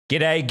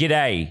G'day,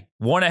 g'day.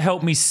 Want to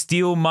help me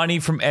steal money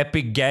from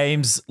Epic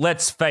Games?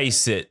 Let's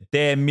face it,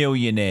 they're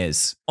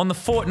millionaires. On the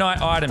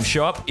Fortnite item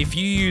shop, if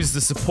you use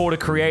the support a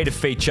creator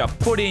feature,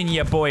 put in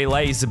your boy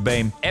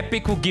LazarBeam,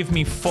 Epic will give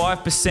me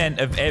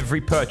 5% of every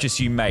purchase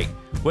you make.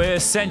 We're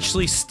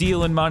essentially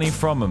stealing money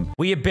from them.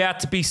 We about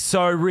to be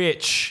so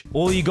rich.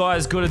 All you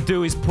guys gotta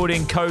do is put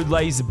in code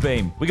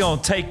LazarBeam. We're gonna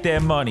take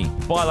their money,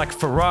 buy like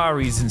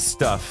Ferraris and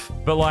stuff.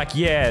 But like,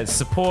 yeah,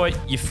 support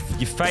your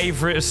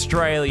favorite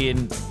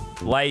Australian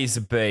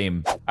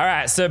LazarBeam. All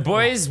right, so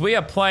boys, we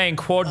are playing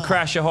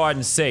QUADCRASHER hide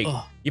and seek.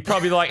 You're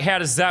probably like, how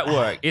does that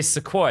work? It's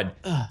a quad.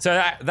 So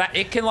that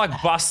it can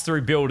like bust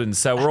through buildings.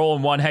 So we're all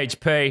on 1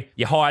 HP.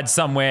 You hide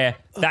somewhere,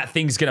 that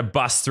thing's gonna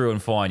bust through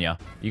and find you.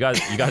 You guys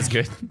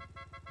good?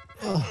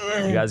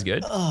 You guys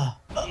good?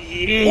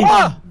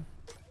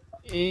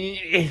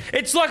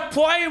 It's like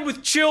playing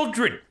with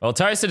children. Well,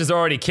 Toasted has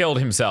already killed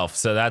himself,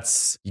 so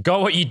that's... You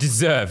got what you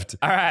deserved.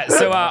 All right,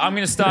 so I'm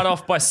going to start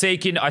off by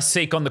seeking. I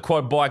seek on the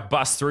quad bike,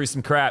 bust through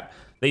some crap.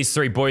 These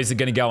 3 boys are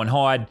going to go and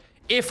hide.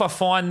 If I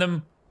find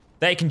them,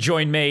 they can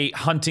join me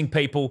hunting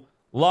people.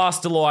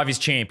 Last alive is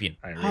champion.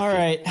 All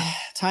right,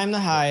 time to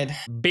hide.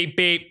 Beep,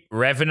 beep,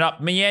 revving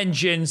up me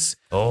engines.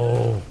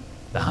 Oh,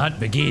 the hunt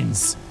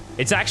begins.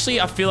 It's actually,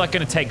 I feel like,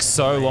 going to take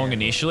so long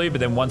initially, but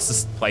then once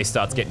this place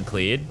starts getting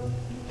cleared,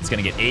 it's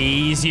gonna get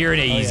easier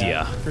and easier.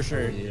 Yeah, for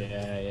sure.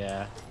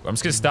 Yeah. I'm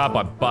just gonna start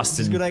by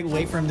busting. Just gonna like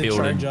wait for him to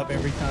charge up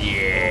every time.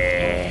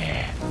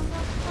 Yeah.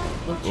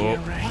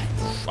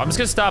 I'm just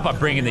gonna start by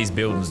bringing these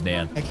buildings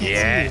down. I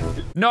can't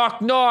see you.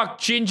 Knock, knock.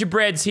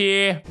 Gingerbread's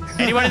here.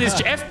 Anyone in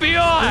this?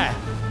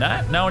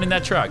 FBI. No one in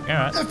that truck. All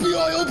right.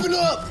 FBI, open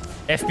up.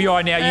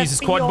 FBI now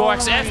uses quad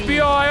bikes.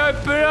 FBI,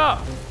 open up.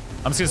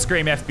 I'm just gonna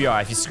scream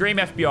FBI. If you scream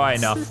FBI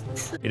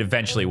enough, it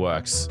eventually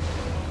works.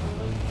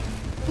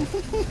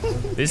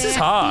 This is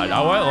hard. I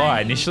won't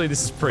lie. Initially,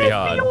 this is pretty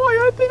hard.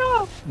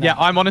 Yeah,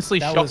 I'm honestly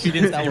shocked you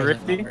didn't see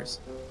Rifty.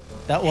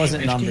 That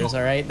wasn't numbers,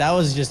 all right? That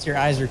was just your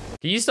eyes were...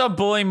 Can you stop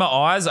bullying my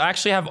eyes? I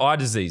actually have eye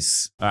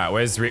disease. All right,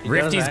 where's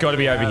Rifty's got to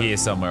be over here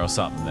somewhere or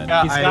something then.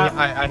 Yeah,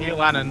 I hear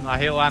Lannon. I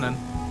hear Lannon.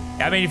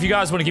 I mean, if you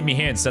guys want to give me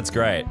hints, that's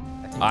great.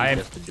 I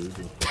am...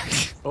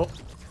 Oh.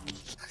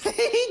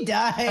 He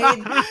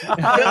died.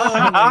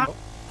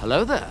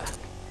 Hello there.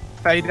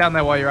 Stay down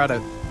there while you're at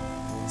it.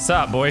 What's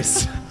up,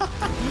 boys?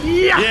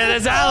 Yeah,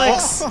 there's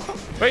Alex.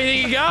 Where do you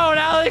think you're going,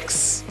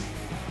 Alex?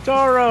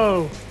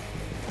 Toro.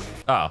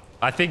 Oh,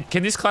 I think,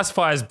 can this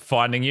classify as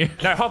finding you?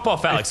 No, hop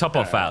off, Alex. Hop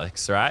off,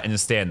 Alex, all right? And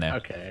just stand there.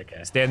 Okay.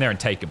 Stand there and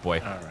take it, boy.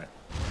 All right.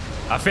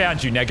 I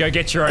found you. Now go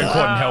get your own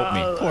quad and help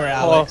me. Poor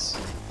Alex.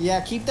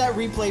 Yeah, keep that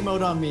replay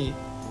mode on me.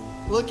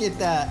 Look at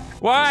that.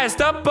 Why?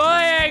 Stop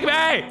bullying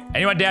me!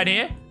 Anyone down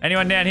here?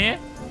 Anyone down here?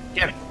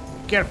 Get him.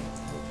 Get him.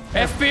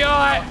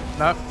 FBI!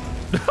 No.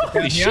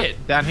 Holy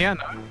shit. Down here?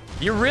 No.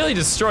 You really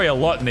destroy a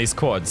lot in these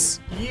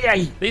quads.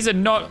 Yay. These are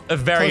not a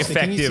very Toasted,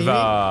 can you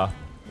effective,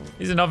 see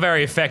these are not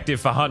very effective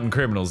for hunting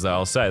criminals, though,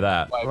 I'll say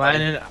that.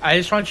 Ryan, I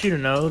just want you to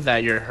know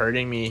that you're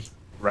hurting me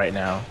right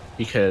now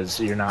because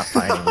you're not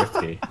finding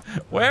Rifty.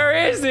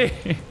 Where is he?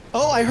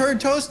 Oh, I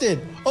heard Toasted.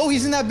 Oh,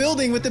 he's in that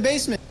building with the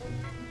basement.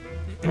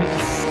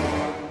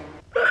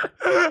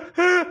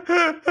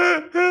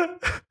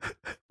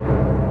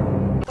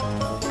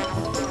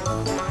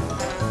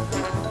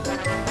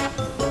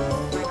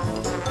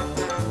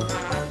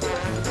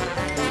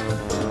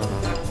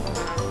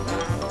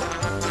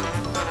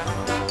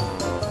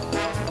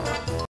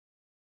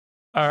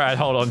 All right,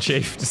 hold on,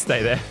 Chief. Just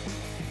stay there.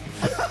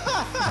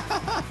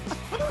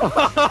 All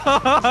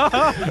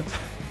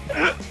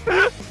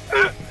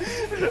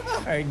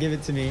right, give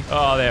it to me.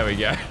 Oh, there we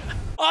go.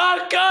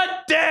 Oh, god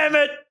damn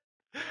it!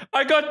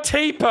 I got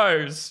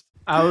T-posed.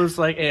 I was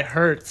like, it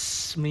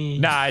hurts me.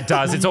 Nah, it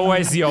does. It's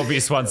always the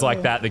obvious ones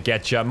like that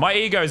get you. My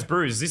ego's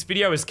bruised. This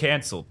video is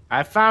cancelled.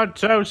 I found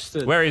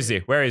Toasted. Where is he?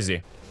 Where is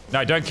he?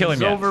 No, don't kill him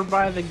He's yet. over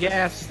by the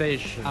gas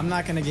station. I'm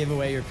not gonna give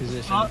away your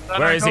position.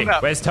 Where is he?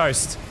 Where's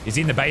Toast? Is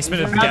he in the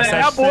basement of the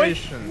gas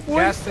station?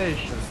 Gas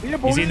station.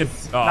 Is he in the...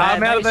 Oh,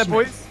 I'm out of there,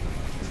 boys.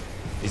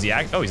 is he...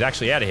 Oh, he's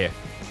actually out of here.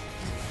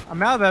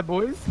 I'm out of there,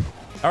 boys.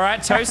 All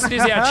right, Toasted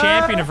is our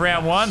champion of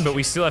round 1, but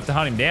we still have to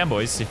hunt him down,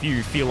 boys. If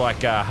you feel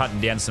like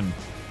hunting down some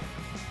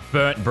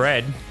burnt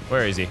bread.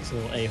 Where is he? It's a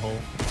little a-hole.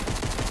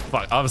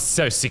 Fuck, I'm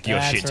so sick of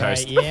your shit, right,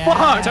 Toast.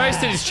 yeah.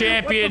 Toasted is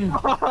champion.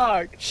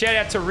 Fuck. Shout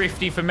out to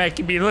Rifty for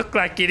making me look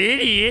like an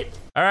idiot.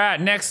 All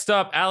right, next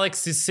up,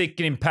 Alex is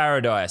seeking in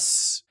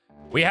paradise.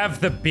 We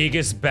have the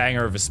biggest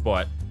banger of a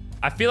spot.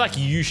 I feel like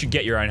you should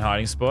get your own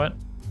hiding spot.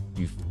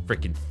 You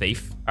freaking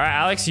thief. All right,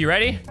 Alex, you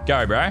ready?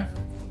 Go, bro.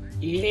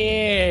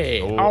 Yeah.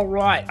 Oh. All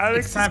right.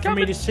 Alex It's time is for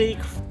me coming. to seek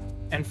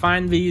and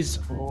find these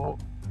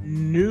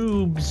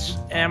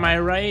noobs. Am I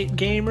right,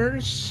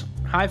 gamers?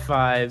 High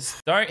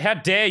fives. Don't, how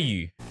dare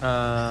you?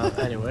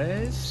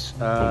 Anyways.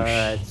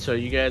 So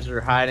you guys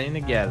are hiding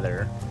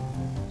together.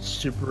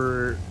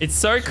 Super. It's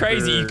so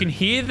crazy. You can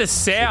hear the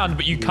sound,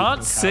 but you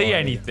can't see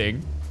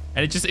anything.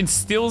 And it just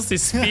instills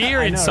this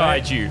fear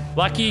inside you.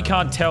 Lucky you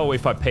can't tell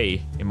if I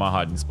pee in my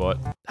hiding spot.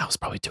 That was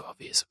probably too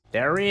obvious.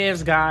 There he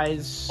is,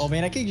 guys. Oh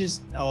man, I could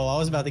just. Oh, I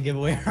was about to give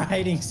away our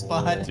hiding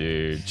spot.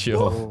 Dude,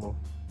 chill.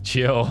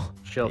 Chill.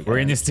 Chill. We're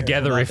in this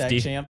together,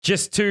 Rifty.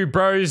 Just two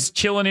bros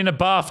chilling in a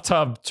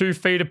bathtub 2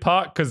 feet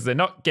apart because they're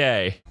not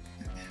gay.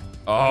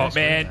 Oh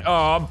man.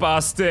 Oh, I'm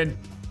busting.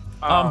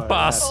 I'm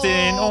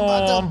busting.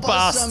 Oh, I'm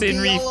busting,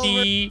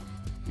 Rifty.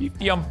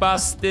 Rifty, I'm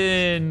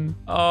busting.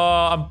 Oh,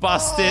 I'm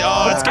busting.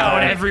 Oh, it's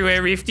going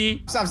everywhere,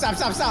 Rifty. Stop.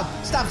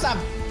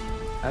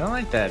 I don't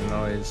like that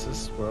noise.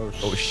 This is gross.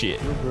 Oh,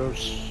 shit. You're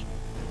gross.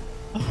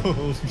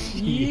 Oh,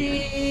 shit.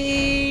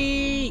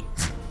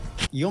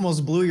 You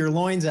almost blew your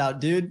loins out,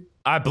 dude.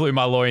 I blew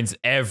my loins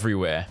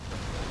everywhere.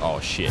 Oh,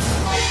 shit.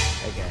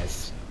 Hey,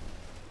 guys.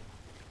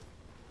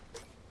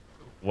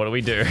 What do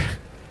we do?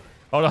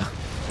 Hold on.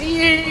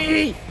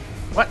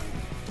 What?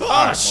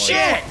 Oh,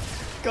 shit!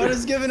 God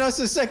has given us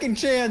a second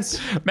chance.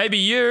 Maybe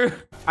you.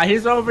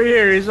 He's over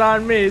here. He's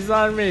on me.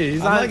 I'm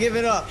not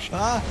giving up.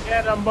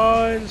 Get him,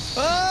 boys.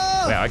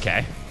 Oh! Well,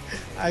 okay.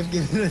 I've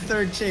given it a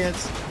third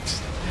chance.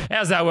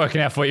 How's that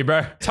working out for you,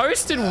 bro?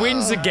 Toasted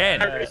wins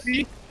again.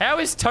 How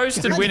is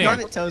Toasted winning?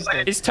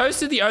 Is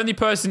Toasted the only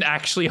person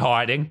actually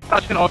hiding?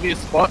 Such an obvious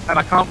spot, and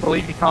I can't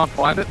believe you can't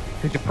find it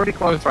because you're pretty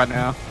close right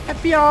now.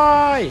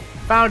 FBI!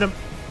 Found him.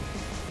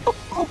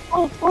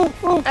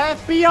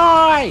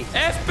 FBI!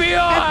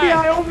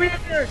 FBI over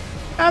here!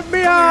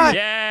 FBI!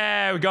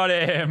 Yeah, we got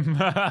him.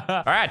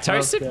 All right,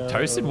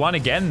 Toasted won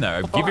again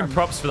though. Give him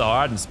props for the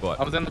hiding spot.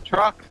 I was in the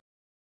truck.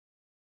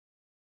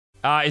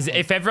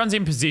 If everyone's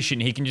in position,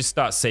 he can just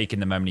start seeking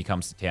the moment he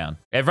comes to town.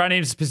 Everyone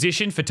in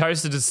position for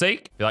Toasted to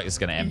seek? I feel like this is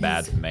gonna end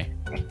bad for me.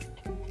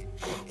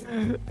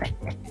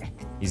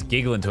 He's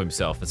giggling to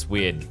himself. It's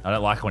weird. I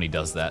don't like when he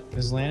does that.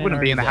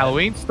 Wouldn't be in the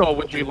Halloween store,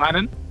 would you,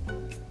 Lennon?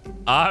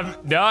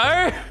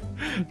 No.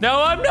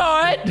 No, I'm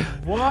not.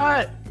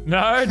 What?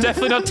 No,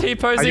 definitely not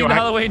T-posing in the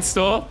Halloween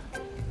store.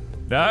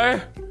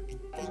 No,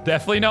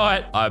 definitely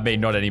not. I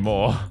mean, not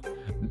anymore.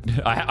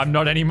 I'm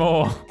not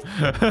anymore.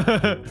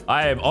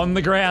 I am on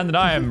the ground and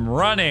I am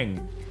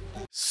running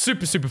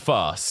super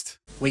fast.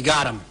 We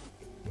got him.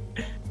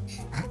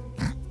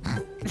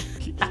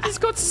 He's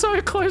got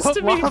so close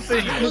to me. Look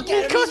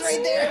at him, he's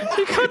right there.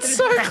 He got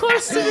so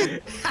close to me.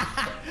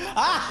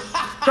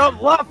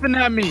 Stop laughing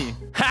at me.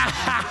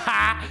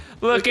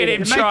 Look at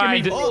him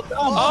trying to...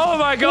 Oh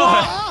my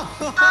god.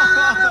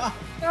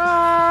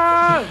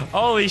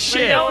 Holy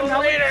shit.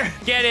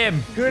 Get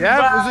him.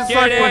 Yeah, is it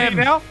so funny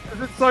now?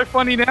 Is it so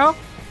funny now?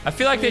 I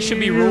feel like there should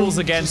be rules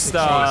against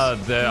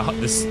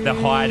the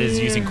hiders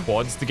using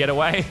quads to get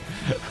away.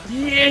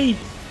 Yay!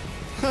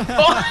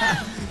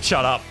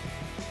 Shut up.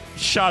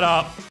 Shut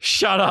up.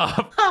 Shut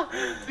up.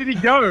 Where did he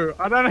go?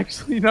 I don't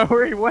actually know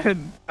where he went.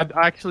 I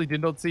actually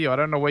did not see you. I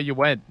don't know where you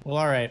went. Well,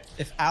 all right.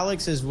 If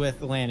Alex is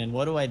with Landon,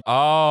 what do I do?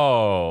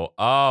 Oh,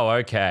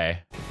 okay.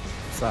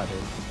 Sorry.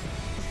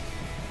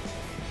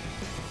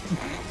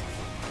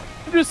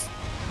 Just...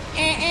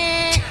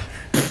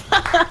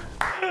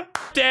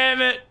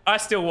 Damn it. I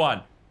still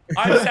won.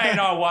 I'm saying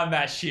I won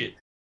that shit.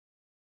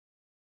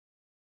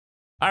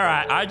 All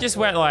right. I just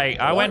went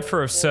I went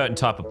for a certain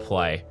type of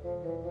play.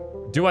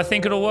 Do I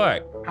think it'll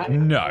work?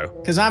 No.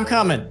 Because I'm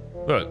coming.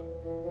 Look.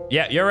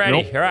 Yeah, you're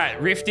ready. Nope. All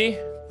right, Rifty,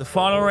 the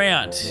final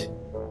round.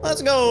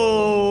 Let's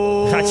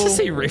go. I just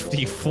see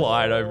Rifty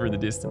flying over in the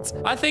distance.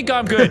 I think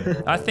I'm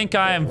good. I think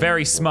I am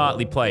very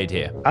smartly played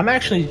here. I'm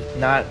actually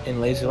not in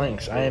Lazy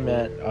Links. I am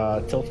at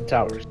Tilted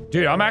Towers.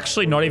 Dude, I'm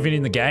actually not even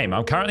in the game.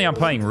 I'm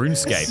playing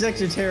RuneScape. This is such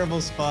a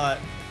terrible spot.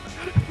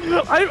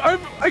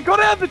 I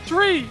got out of the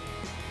tree.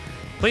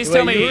 Please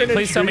tell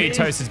me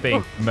Toast is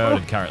being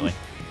murdered currently.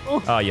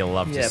 Oh, you'll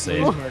love to see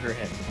it. Murder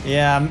him.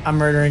 Yeah, I'm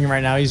murdering him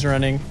right now. He's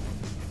running.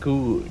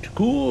 Good.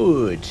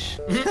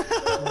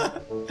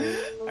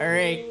 All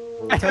right.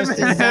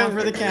 Toasted's down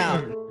for the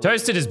count.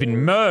 Toasted has been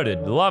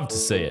murdered. Love to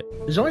see it.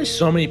 There's only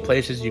so many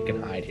places you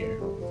can hide here.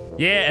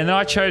 Yeah, and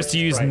I chose to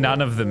use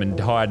none of them and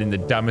hide in the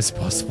dumbest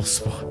possible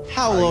spot.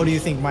 How low do you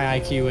think my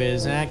IQ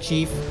is? Act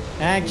Chief?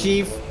 Act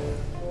Chief?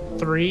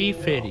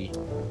 350.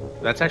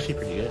 That's actually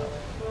pretty good.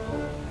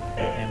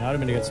 Damn, that would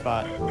have been a good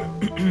spot.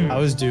 I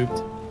was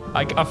duped.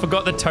 I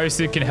forgot that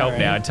Toasted can help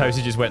now, and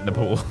Toasted just went in the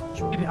pool.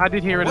 I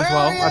did hear it as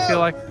well. I feel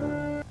like...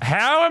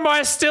 How am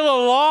I still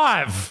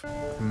alive?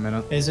 A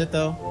minute. Is it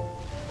though?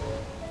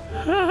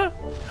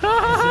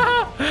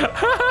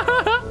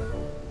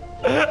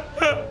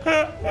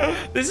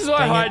 This is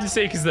why hide and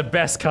seek is the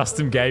best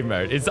custom game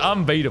mode. It's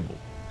unbeatable.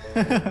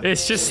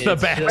 It's just the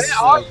best. Just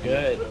so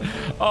good.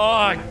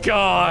 Oh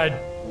god.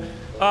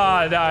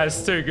 Oh no,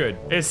 it's too good.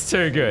 It's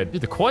too good.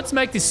 Dude, the quads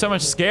make this so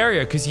much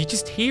scarier because you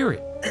just hear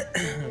it.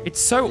 It's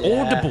so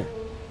audible.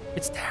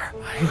 It's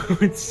terrifying.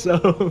 It's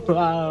so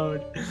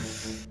loud.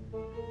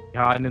 You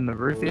hiding in the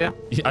roof here?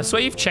 I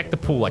swear you've checked the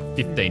pool like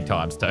 15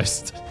 times,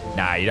 Toast.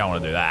 Nah, you don't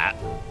want to do that.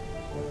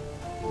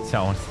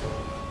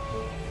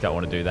 Don't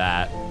want to do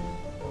that.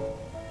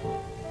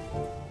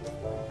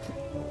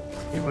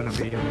 He wouldn't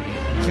be able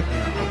to.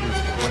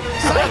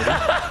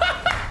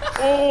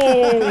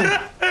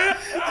 Oh!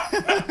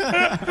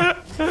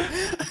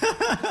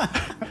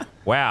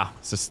 Wow.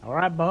 It's just All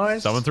right,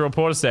 boys. someone threw a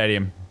porta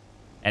stadium.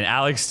 And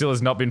Alex still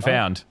has not been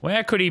found.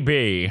 Where could he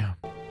be?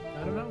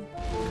 I don't know.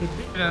 Could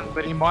be.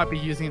 But he might be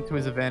using it to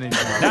his advantage.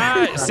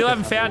 No, still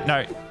haven't found.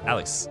 No,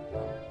 Alex.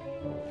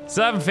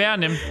 Still haven't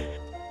found him.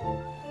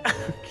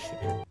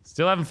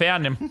 Still haven't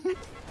found him.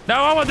 No,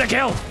 I want the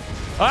kill.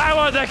 I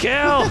want the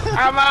kill.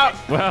 I'm out.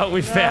 Well,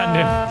 we found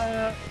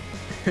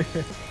him.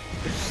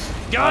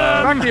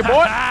 Got him. Back to you,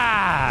 boy.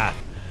 Ah.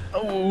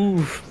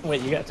 Oh,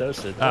 wait, you got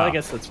toasted. Well, I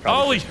guess that's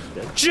probably.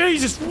 Holy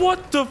Jesus!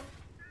 What the?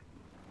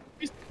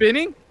 He's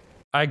spinning.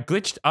 I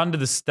glitched under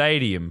the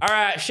stadium. All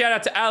right, shout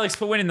out to Alex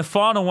for winning the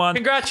final one.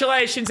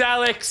 Congratulations,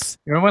 Alex.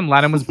 You remember when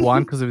Lanham was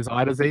blind because of his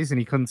eye disease and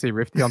he couldn't see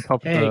Rifty on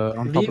top of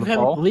the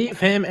pole? Leave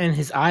him and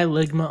his eye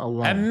ligma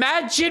alone.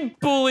 Imagine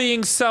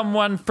bullying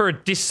someone for a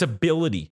disability.